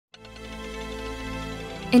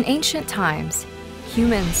In ancient times,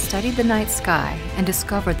 humans studied the night sky and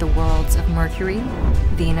discovered the worlds of Mercury,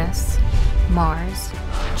 Venus, Mars,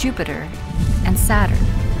 Jupiter, and Saturn.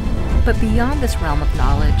 But beyond this realm of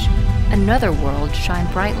knowledge, another world shined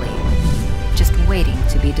brightly, just waiting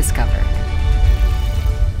to be discovered.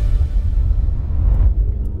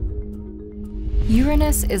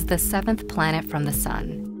 Uranus is the 7th planet from the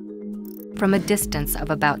Sun. From a distance of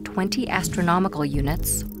about 20 astronomical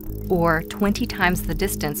units, or 20 times the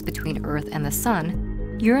distance between Earth and the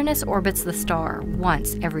Sun, Uranus orbits the star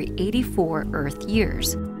once every 84 Earth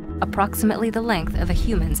years, approximately the length of a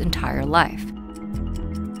human's entire life.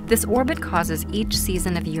 This orbit causes each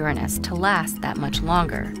season of Uranus to last that much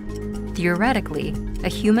longer. Theoretically, a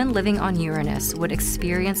human living on Uranus would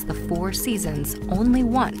experience the 4 seasons only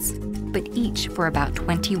once, but each for about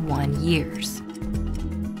 21 years.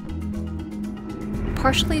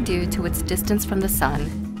 Partially due to its distance from the Sun,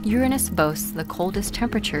 Uranus boasts the coldest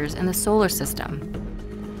temperatures in the solar system.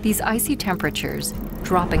 These icy temperatures,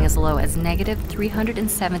 dropping as low as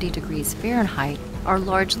 -370 degrees Fahrenheit, are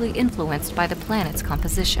largely influenced by the planet's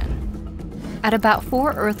composition. At about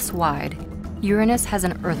 4 Earths wide, Uranus has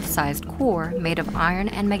an Earth-sized core made of iron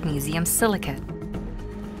and magnesium silicate.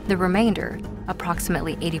 The remainder,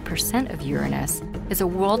 approximately 80% of Uranus, is a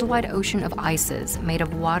worldwide ocean of ices made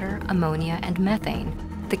of water, ammonia, and methane,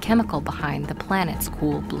 the chemical behind the planet's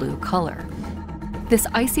cool blue color. This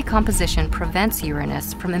icy composition prevents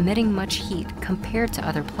Uranus from emitting much heat compared to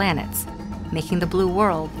other planets, making the blue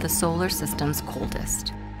world the solar system's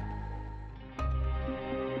coldest.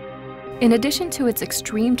 In addition to its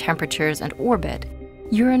extreme temperatures and orbit,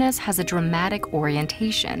 Uranus has a dramatic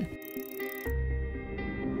orientation.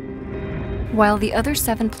 While the other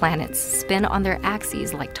 7 planets spin on their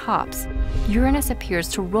axes like tops, Uranus appears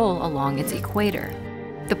to roll along its equator.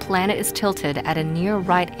 The planet is tilted at a near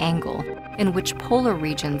right angle, in which polar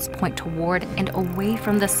regions point toward and away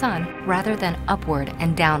from the Sun rather than upward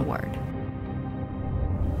and downward.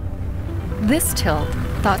 This tilt,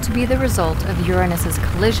 thought to be the result of Uranus's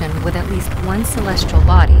collision with at least one celestial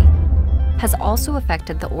body, has also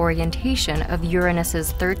affected the orientation of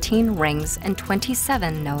Uranus's 13 rings and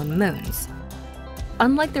 27 known moons.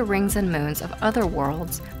 Unlike the rings and moons of other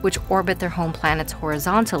worlds, which orbit their home planets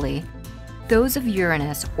horizontally, those of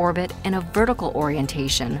Uranus orbit in a vertical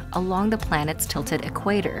orientation along the planet's tilted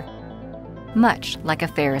equator, much like a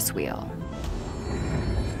Ferris wheel.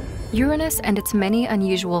 Uranus and its many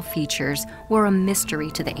unusual features were a mystery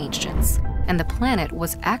to the ancients, and the planet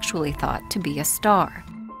was actually thought to be a star.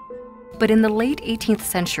 But in the late 18th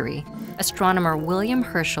century, astronomer William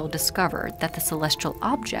Herschel discovered that the celestial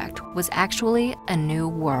object was actually a new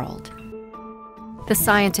world. The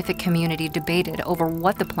scientific community debated over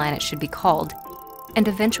what the planet should be called, and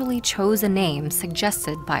eventually chose a name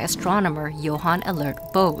suggested by astronomer Johann Elert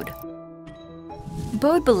Bode.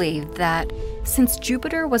 Bode believed that since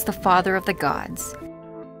Jupiter was the father of the gods,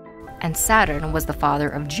 and Saturn was the father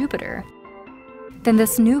of Jupiter, then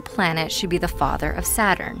this new planet should be the father of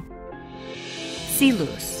Saturn,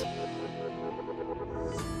 Silus.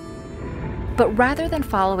 But rather than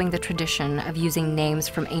following the tradition of using names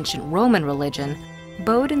from ancient Roman religion,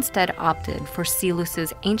 Bode instead opted for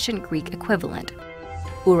Silus's ancient Greek equivalent,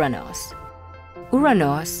 Uranos.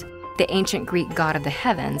 Uranos, the ancient Greek god of the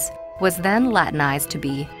heavens, was then Latinized to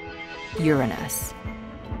be Uranus.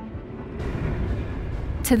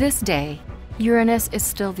 To this day, Uranus is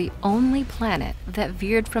still the only planet that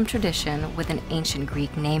veered from tradition with an ancient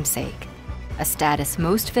Greek namesake, a status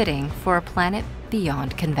most fitting for a planet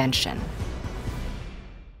beyond convention.